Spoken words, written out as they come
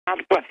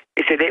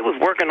They said they was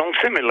working on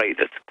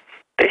simulators.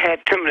 They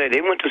had simulators.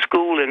 They went to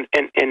school in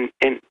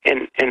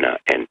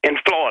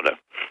Florida.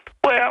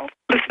 Well,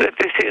 listen at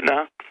this here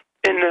now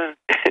in the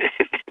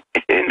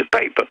in the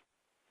paper.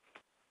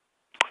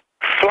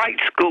 Flight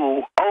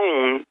school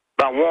owned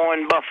by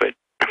Warren Buffett.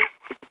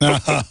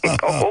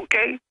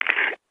 Okay.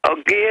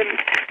 Again,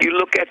 you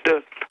look at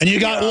the... And you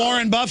got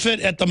Warren Buffett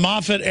at the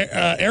Moffett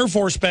Air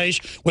Force Base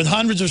with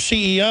hundreds of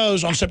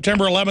CEOs on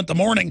September 11th the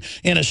morning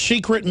in a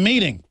secret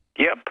meeting.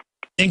 Yep.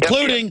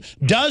 Including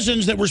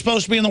dozens that were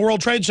supposed to be in the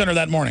World Trade Center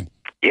that morning.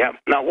 Yep.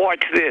 Now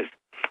watch this.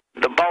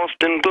 The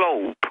Boston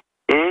Globe.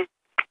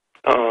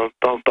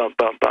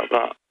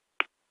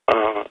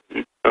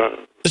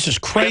 This is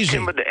crazy.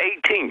 September the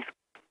 18th,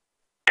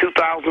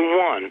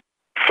 2001.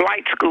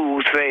 Flight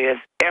school says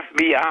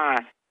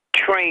FBI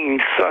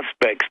trained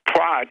suspects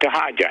prior to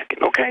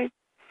hijacking. Okay,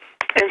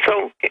 and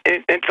so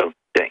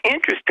the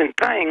interesting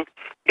thing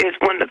is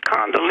when the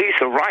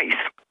Condoleezza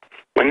Rice,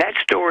 when that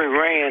story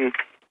ran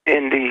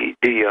in the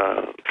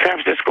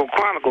San Francisco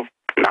Chronicle,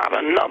 not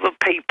another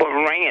paper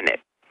ran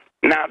it.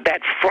 Now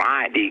that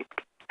Friday,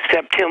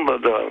 September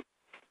the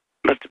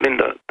must have been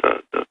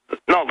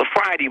the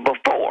Friday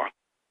before.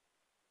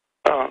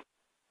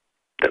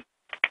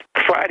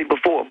 Friday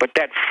before, but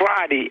that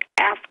Friday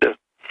after,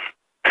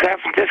 San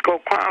Francisco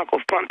Chronicle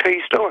front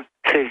page story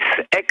says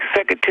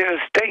ex-Secretary of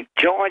State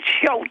George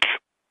Shultz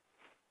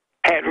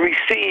had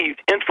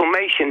received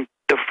information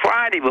the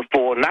Friday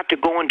before not to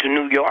go into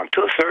New York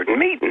to a certain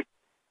meeting.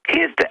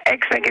 Here's the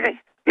ex-secretary.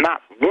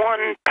 Not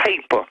one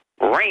paper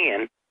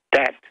ran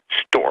that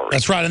story.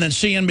 That's right. And then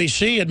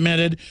CNBC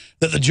admitted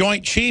that the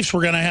Joint Chiefs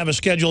were going to have a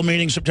scheduled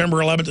meeting September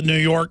 11th in New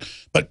York,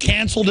 but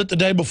canceled it the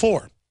day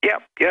before.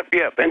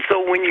 Yep. And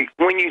so when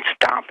you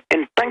stop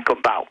and think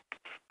about,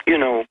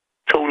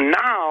 so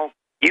now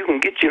you can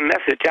get your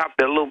message out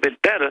there a little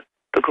bit better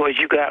because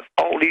you got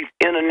all these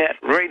internet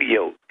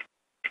radios.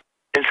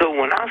 And so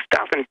when I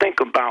stop and think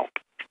about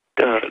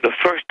the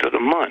first of the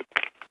month,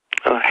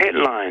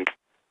 headlines,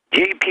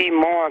 J.P.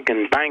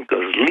 Morgan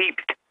bankers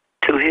leaped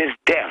to his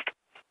death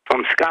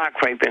from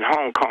skyscraper in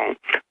Hong Kong.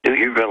 Do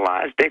you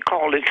realize they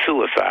call it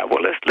suicide?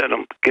 Well, let's let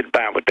them get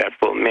by with that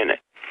for a minute.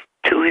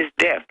 To his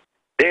death.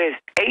 There's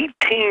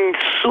 18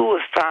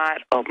 suicide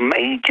of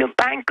major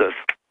bankers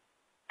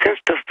since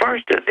the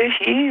first of this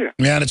year.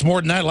 Yeah, and it's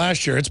more than that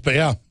last year.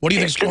 What do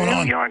you think's going on?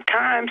 The New York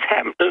Times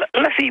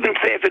let's even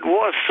say if it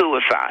was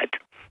suicide.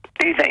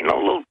 These ain't no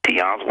little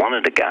peons. One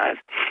of the guys,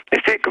 they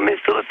said commit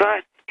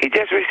suicide, he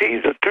just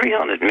received a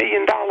 $300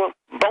 million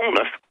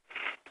bonus.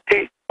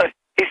 He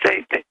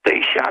said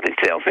they shot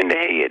himself in the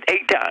head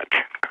 8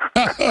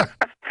 times.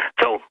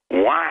 So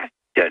why?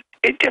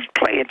 Just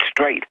play it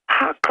straight.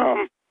 How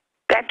come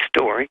that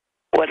story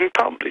wasn't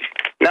published?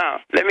 Now,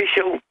 let me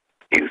show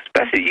you,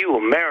 especially you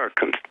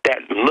Americans that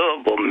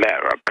love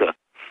America,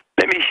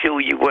 let me show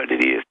you what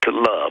it is to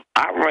love.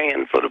 I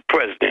ran for the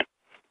president,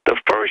 the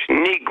first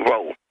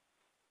Negro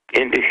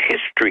in the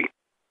history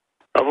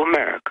of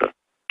America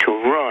to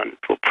run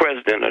for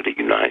president of the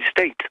United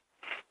States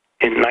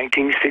in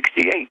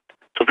 1968.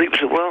 So people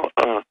say, well,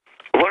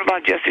 what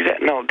about Jesse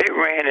that? No, they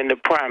ran in the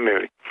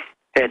primary.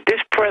 Had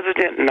this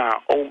president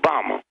now,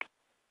 Obama,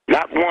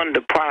 not won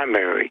the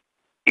primary,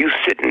 you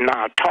sitting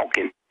now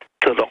talking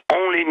to the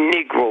only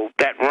Negro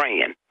that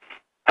ran.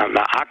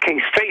 Now, I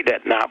can't say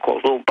that now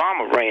because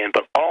Obama ran,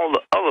 but all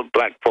the other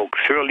black folks,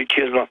 Shirley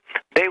Chisholm,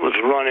 they was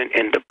running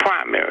in the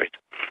primaries.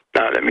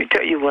 Now, let me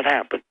tell you what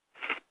happened.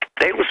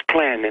 They was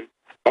planning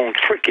on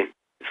tricking.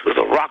 This was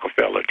a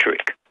Rockefeller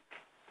trick.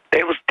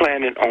 They was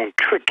planning on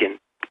tricking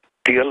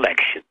the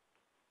election,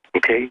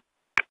 okay,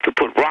 to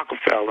put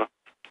Rockefeller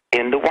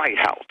in the White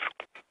House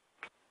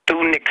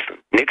through Nixon.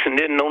 Nixon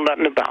didn't know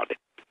nothing about it.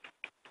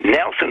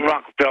 Nelson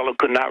Rockefeller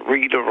could not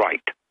read or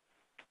write,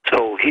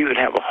 so he would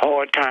have a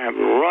hard time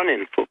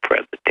running for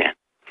president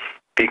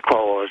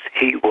because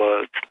he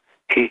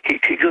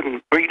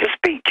couldn't read a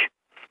speech.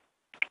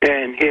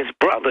 And his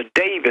brother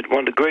David, one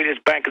of the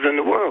greatest bankers in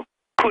the world,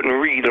 couldn't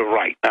read or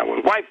write. Now,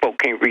 when white folk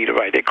can't read or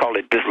write, they call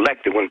it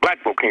dyslexic. When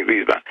black folk can't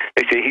read or write,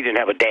 they say he didn't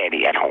have a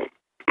daddy at home.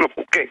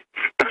 Okay,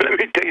 let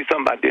me tell you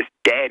something about this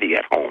daddy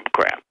at home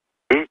crap.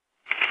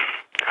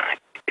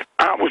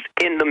 I was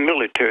in the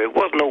military. There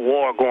was no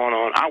war going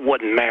on. I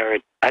wasn't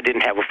married. I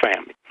didn't have a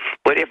family.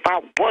 But if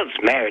I was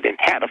married and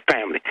had a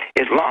family,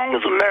 as long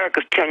as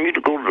America's telling you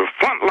to go to the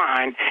front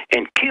line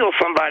and kill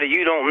somebody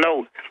you don't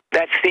know,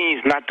 that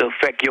seems not to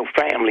affect your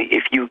family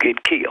if you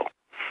get killed.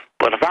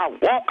 But if I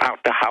walk out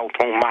the house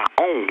on my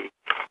own,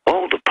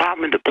 the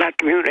problem in the black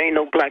community ain't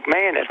no black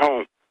man at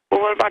home.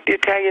 Well, what about the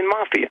Italian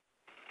mafia?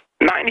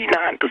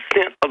 99%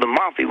 of the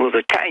mafia was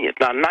Italians.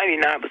 Now,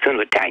 99%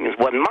 of Italians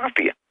wasn't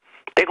mafia.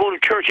 They go to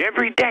church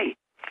every day.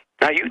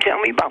 Now, you tell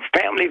me about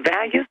family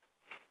values?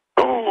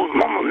 Oh,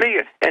 Mama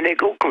Mia, and they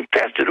go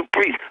confess to the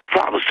priest,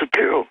 Father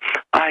Superior,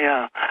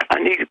 I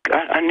need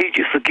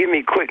you to forgive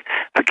me quick.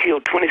 I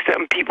killed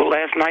 27 people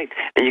last night,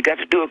 and you got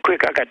to do it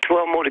quick. I got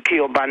 12 more to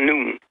kill by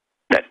noon.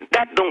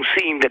 That don't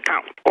seem to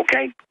count,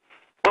 okay?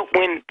 But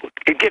when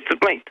it gets to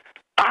late,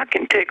 I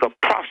can take a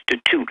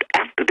prostitute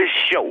after this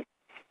show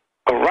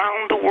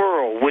around the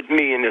world with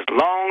me, and as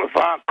long as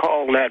I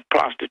call that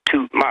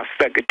prostitute my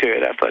secretary,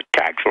 that's a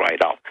tax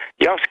write-off.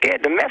 Y'all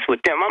scared to mess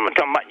with them. I'm not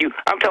talking about you.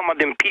 I'm talking about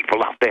them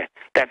people out there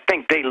that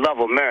think they love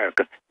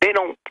America. They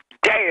don't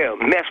dare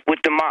mess with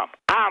the mob.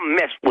 I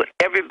mess with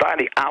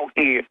everybody out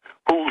here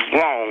who's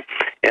wrong.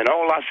 And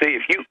all I say,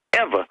 if you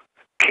ever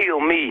kill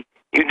me,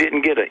 you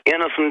didn't get an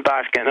innocent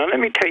bystander. Now, let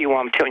me tell you why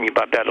I'm telling you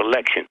about that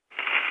election.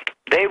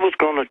 They was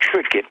going to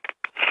trick it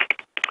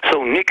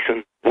so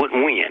Nixon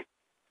wouldn't win.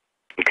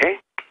 Okay?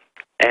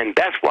 And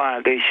that's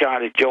why they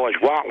shot at George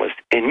Wallace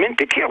and meant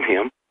to kill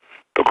him,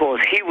 because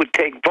he would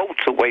take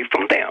votes away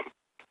from them.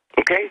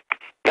 Okay?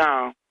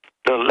 Now,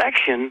 the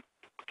election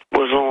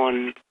was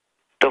on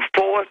the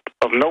 4th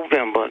of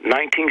November,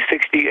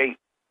 1968.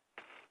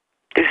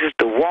 This is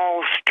the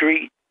Wall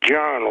Street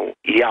Journal,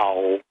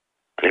 y'all.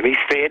 Let me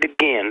say it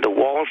again, the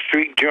Wall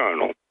Street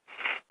Journal.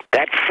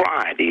 That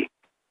Friday,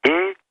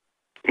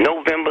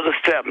 November the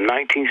 7th,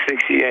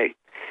 1968.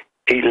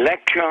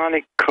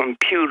 Electronic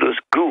Computers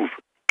Group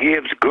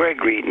gives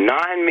Gregory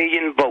 9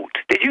 million votes.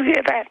 Did you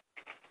hear that?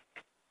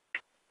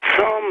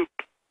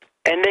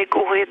 And they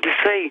go ahead to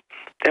say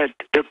that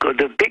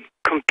the big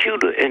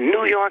computer in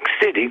New York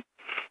City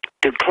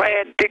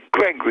declared Dick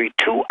Gregory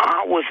 2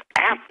 hours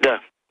after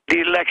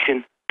the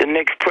election the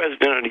next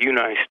president of the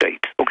United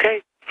States,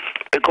 okay?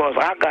 Because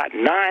I got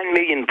 9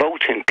 million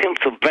votes in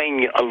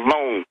Pennsylvania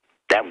alone.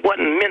 That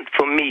wasn't meant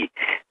for me.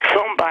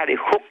 Somebody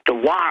hooked the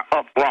wire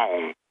up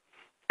wrong.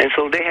 And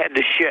so they had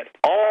to shut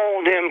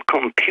all them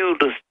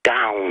computers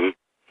down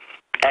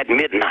at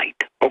midnight,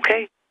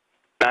 okay?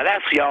 Now,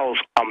 that's y'all's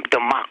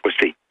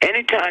democracy.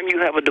 Anytime you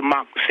have a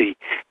democracy,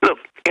 look,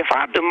 if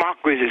our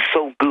democracy is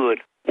so good,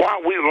 why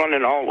are we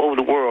running all over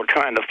the world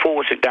trying to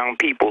force it down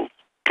people's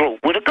throat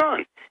with a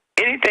gun?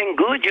 Anything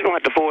good, you don't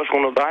have to force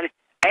on nobody.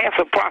 Ask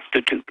a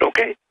prostitute,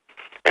 okay?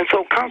 And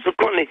so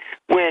consequently,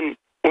 when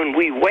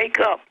we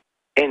wake up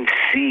and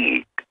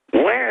see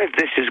where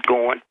this is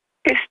going,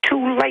 it's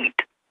too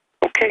late.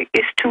 Okay,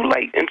 it's too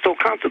late. And so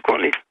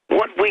consequently,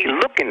 what we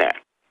looking at,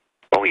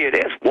 oh yeah,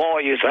 there's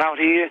warriors out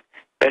here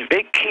that if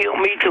they kill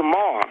me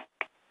tomorrow,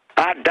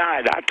 I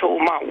died. I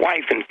told my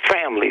wife and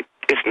family,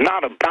 it's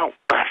not about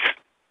us.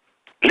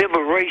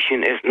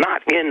 Liberation is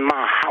not in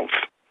my house.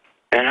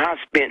 And I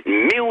spent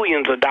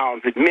millions of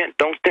dollars. It meant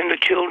don't send the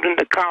children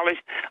to college.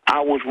 I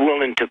was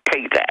willing to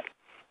pay that.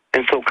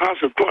 And so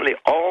consequently,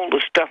 all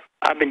the stuff,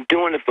 I've been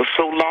doing it for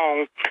so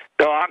long,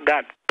 though I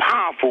got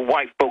powerful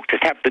white folks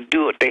that have to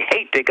do it. They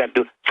hate they got to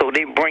do it, so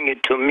they bring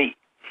it to me.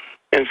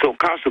 And so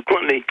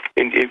consequently,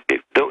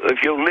 if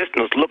your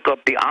listeners look up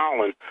the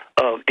island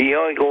of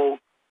Diego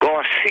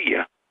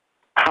Garcia,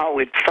 how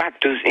it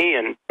factors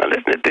in, now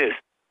listen to this,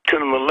 to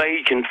the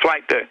Malaysian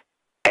flight, the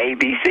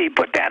ABC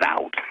put that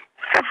out.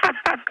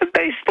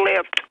 They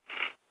slept.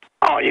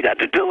 All you got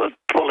to do is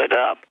pull it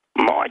up.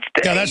 March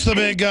the 18th.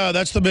 Yeah,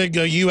 that's the big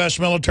U.S.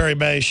 military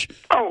base.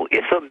 Oh,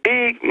 it's a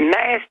big,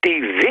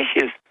 nasty,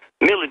 vicious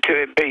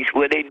military base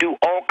where they do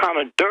all kind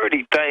of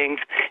dirty things.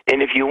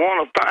 And if you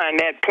want to find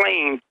that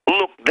plane,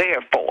 look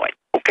there for it.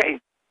 Okay.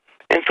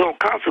 And so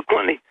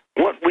consequently,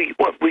 what we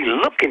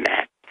looking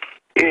at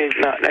is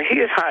now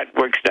here's how it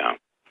works down.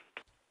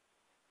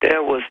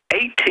 There was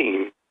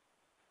 18.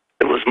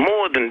 It was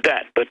more than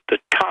that, but the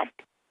top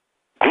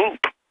group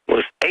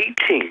was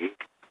 18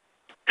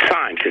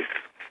 scientists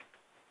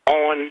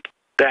on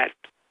that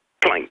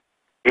plane.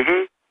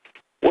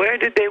 Where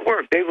did they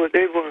work? They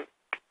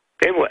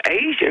were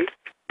Asians,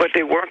 but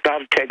they worked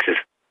out of Texas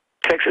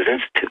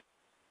Institute,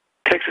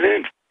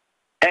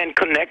 and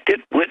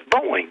connected with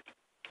Boeing.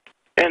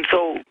 And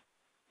so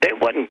they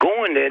wasn't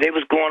going there. They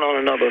was going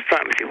on another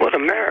assignment. See, what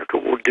America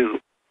will do,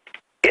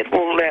 it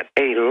will let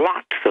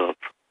lots of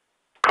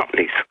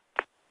companies,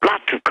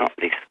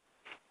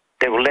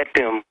 they will let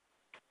them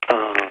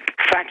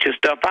factor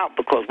stuff out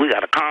because we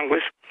got a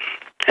Congress.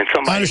 And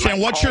somebody I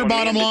understand. What's your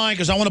bottom line?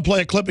 Because I want to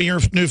play a clip of your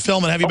new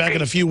film and have you back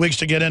in a few weeks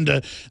to get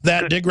into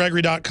that.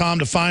 DickGregory.com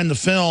to find the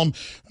film.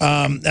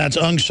 That's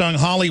Unsung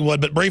Hollywood.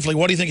 But briefly,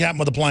 what do you think happened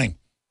with the plane?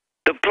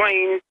 The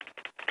plane,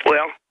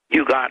 well,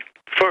 you got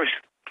first,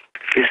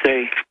 you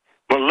say,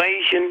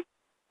 Malaysian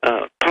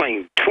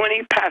plane.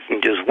 20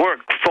 passengers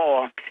worked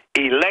for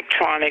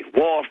electronic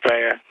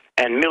warfare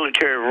and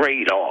military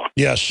radar.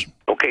 Yes.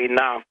 Okay,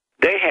 now,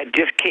 they had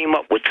just came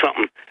up with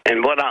something,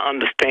 and what I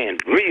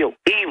understand, real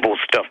evil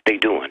stuff they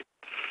doing.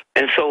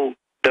 And so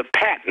the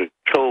patent,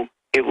 so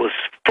it was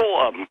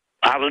 4 of them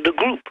out of the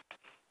group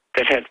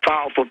that had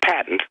filed for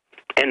patents,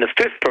 and the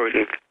 5th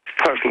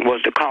person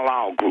was the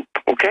Carlyle Group,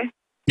 okay?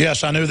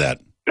 Yes, I knew that.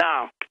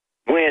 Now,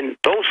 when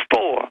those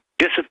 4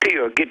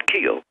 disappear or get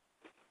killed,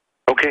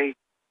 okay,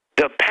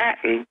 the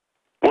patent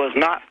was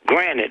not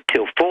granted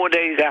till 4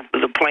 days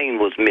after the plane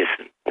was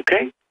missing,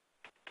 okay?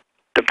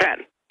 The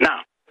patent.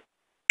 Now,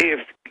 if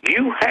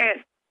you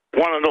had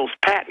one of those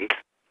patents,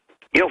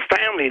 your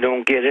family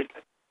don't get it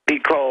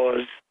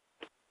because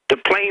the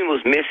plane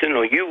was missing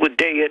or you were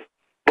dead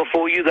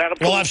before you got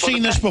to. Well, I've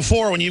seen this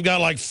before when you've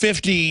got like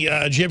 50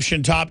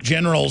 Egyptian top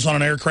generals on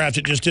an aircraft,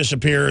 it just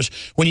disappears.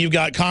 When you've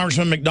got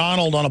Congressman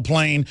McDonald on a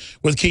plane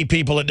with key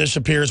people, it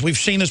disappears. We've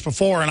seen this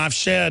before, and I've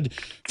said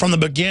from the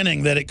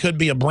beginning that it could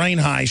be a brain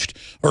heist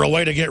or a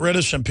way to get rid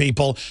of some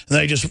people, and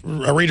they just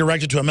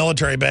redirect it to a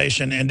military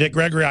base. And Dick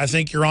Gregory, I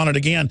think you're on it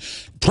again.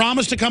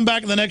 Promise to come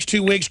back in the next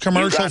 2 weeks,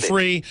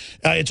 commercial-free.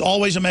 It's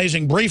always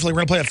amazing. Briefly, we're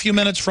going to play a few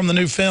minutes from the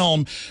new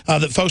film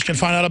that folks can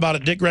find out about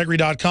at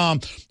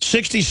dickgregory.com.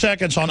 60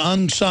 seconds on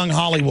Unsung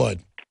Hollywood.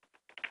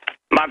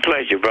 My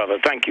pleasure, brother.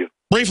 Thank you.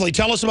 Briefly,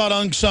 tell us about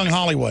Unsung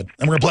Hollywood.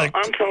 And we're going to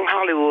play. Unsung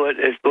Hollywood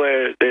is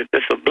where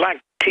it's a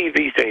black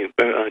TV station,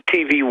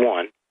 TV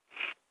One,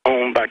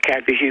 owned by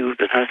Kathy Hughes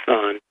and her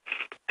son,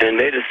 and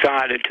they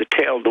decided to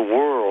tell the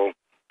world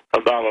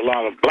about a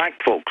lot of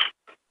black folks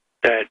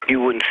that you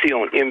wouldn't see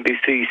on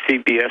NBC,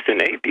 CBS,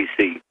 and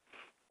ABC.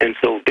 And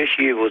so this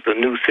year was a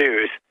new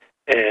series,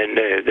 and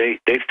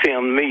they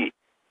filmed me,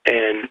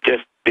 and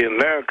just the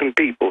American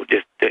people,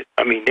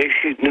 they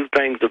see new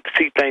things,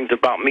 see things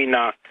about me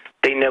now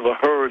they never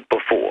heard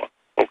before,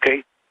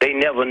 okay? They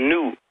never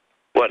knew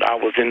what I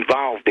was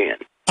involved in.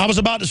 I was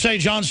about to say,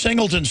 John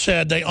Singleton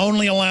said they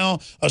only allow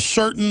a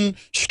certain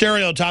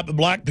stereotype of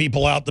black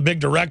people out, the big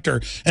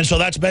director. And so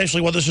that's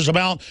basically what this is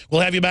about.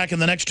 We'll have you back in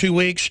the next 2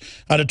 weeks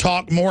to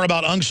talk more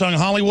about Unsung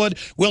Hollywood.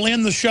 We'll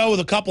end the show with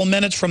a couple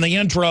minutes from the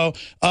intro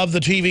of the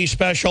TV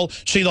special.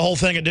 See the whole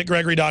thing at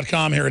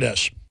dickgregory.com. Here it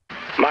is.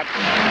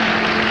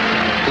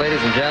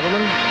 Ladies and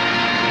gentlemen,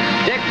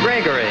 Dick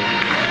Gregory.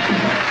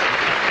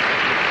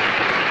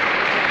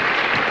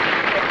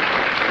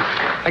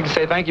 I can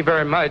say thank you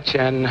very much,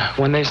 and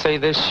when they say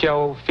this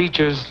show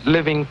features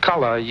living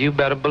color, you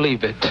better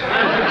believe it.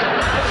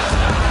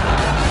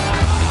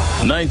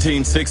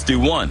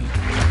 1961,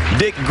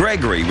 Dick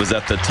Gregory was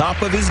at the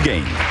top of his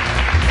game,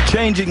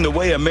 changing the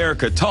way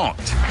America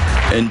talked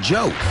and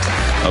joked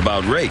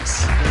about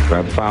race.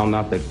 I found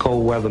out that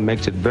cold weather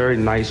makes it very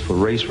nice for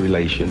race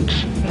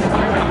relations.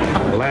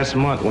 Last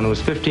month, when it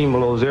was 15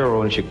 below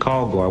zero in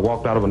Chicago, I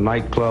walked out of a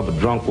nightclub. A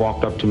drunk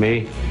walked up to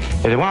me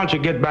and said, "Why don't you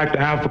get back to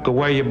Africa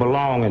where you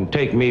belong and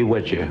take me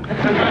with you?"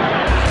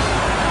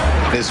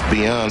 It's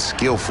beyond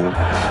skillful.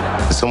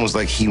 It's almost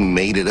like he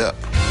made it up.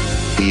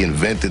 He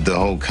invented the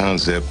whole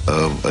concept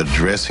of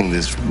addressing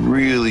this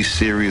really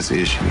serious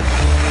issue.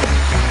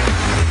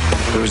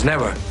 There was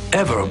never,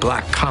 ever a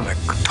black comic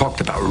who talked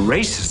about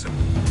racism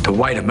to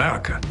white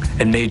America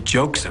and made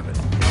jokes of it.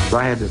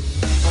 I had to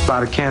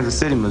fly to Kansas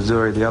City,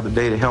 Missouri the other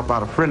day to help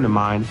out a friend of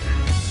mine,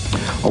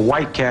 a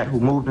white cat who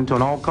moved into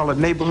an all-colored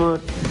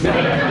neighborhood.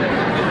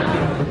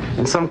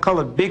 And some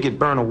colored bigot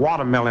burned a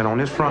watermelon on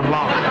his front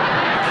lawn.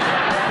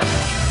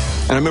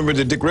 And I remember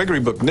the Dick Gregory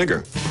book,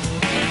 Nigger.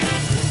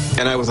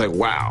 And I was like,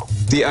 wow.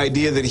 The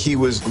idea that he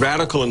was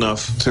radical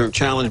enough to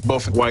challenge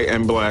both white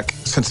and black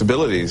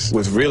sensibilities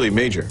was really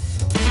major.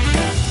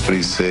 But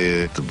he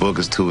said the book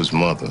is to his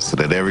mother, so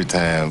that every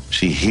time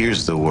she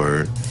hears the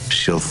word,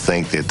 she'll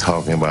think they're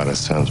talking about her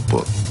son's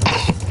book.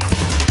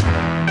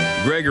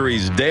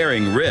 Gregory's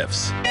daring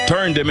riffs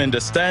turned him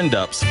into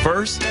stand-up's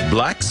first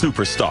black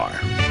superstar.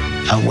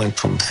 I went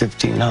from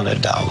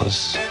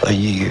 $1,500 a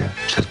year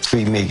to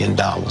 $3 million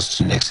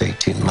the next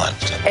 18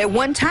 months. At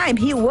one time,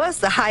 he was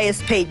the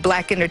highest paid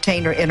black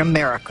entertainer in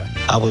America.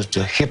 I was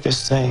the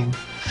hippest thing.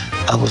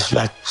 I was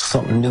like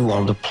something new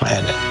on the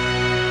planet.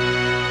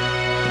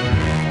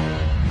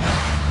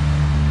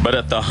 But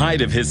at the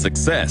height of his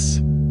success,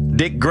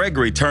 Dick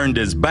Gregory turned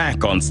his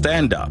back on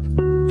stand-up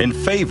in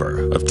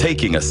favor of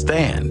taking a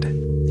stand.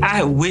 I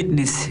have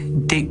witnessed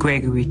Dick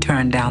Gregory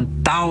turn down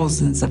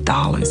thousands of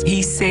dollars.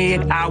 He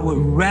said, "I would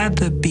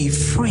rather be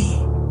free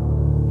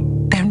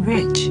than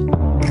rich."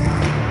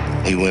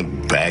 He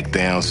went back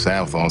down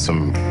south on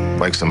some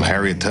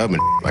Harriet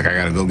Tubman, like, I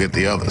gotta go get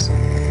the others. They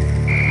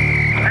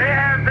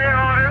have their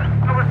orders.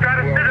 I was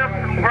trying to set up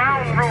some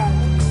ground rules.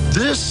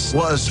 This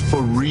was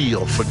for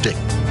real for Dick.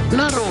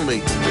 Not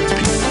only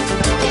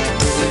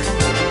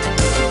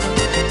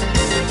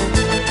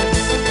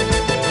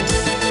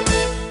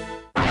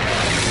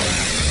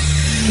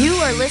You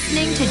are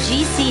listening to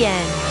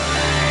GCN.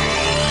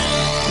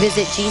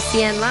 Visit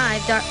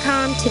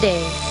GCNlive.com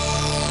today.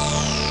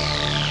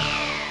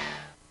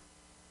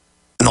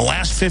 In the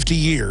last 50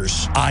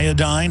 years,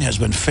 iodine has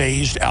been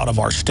phased out of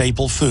our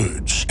staple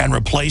foods and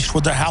replaced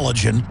with the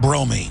halogen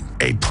bromine,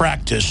 a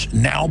practice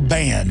now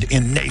banned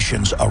in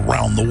nations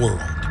around the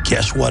world.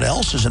 Guess what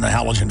else is in the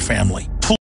halogen family?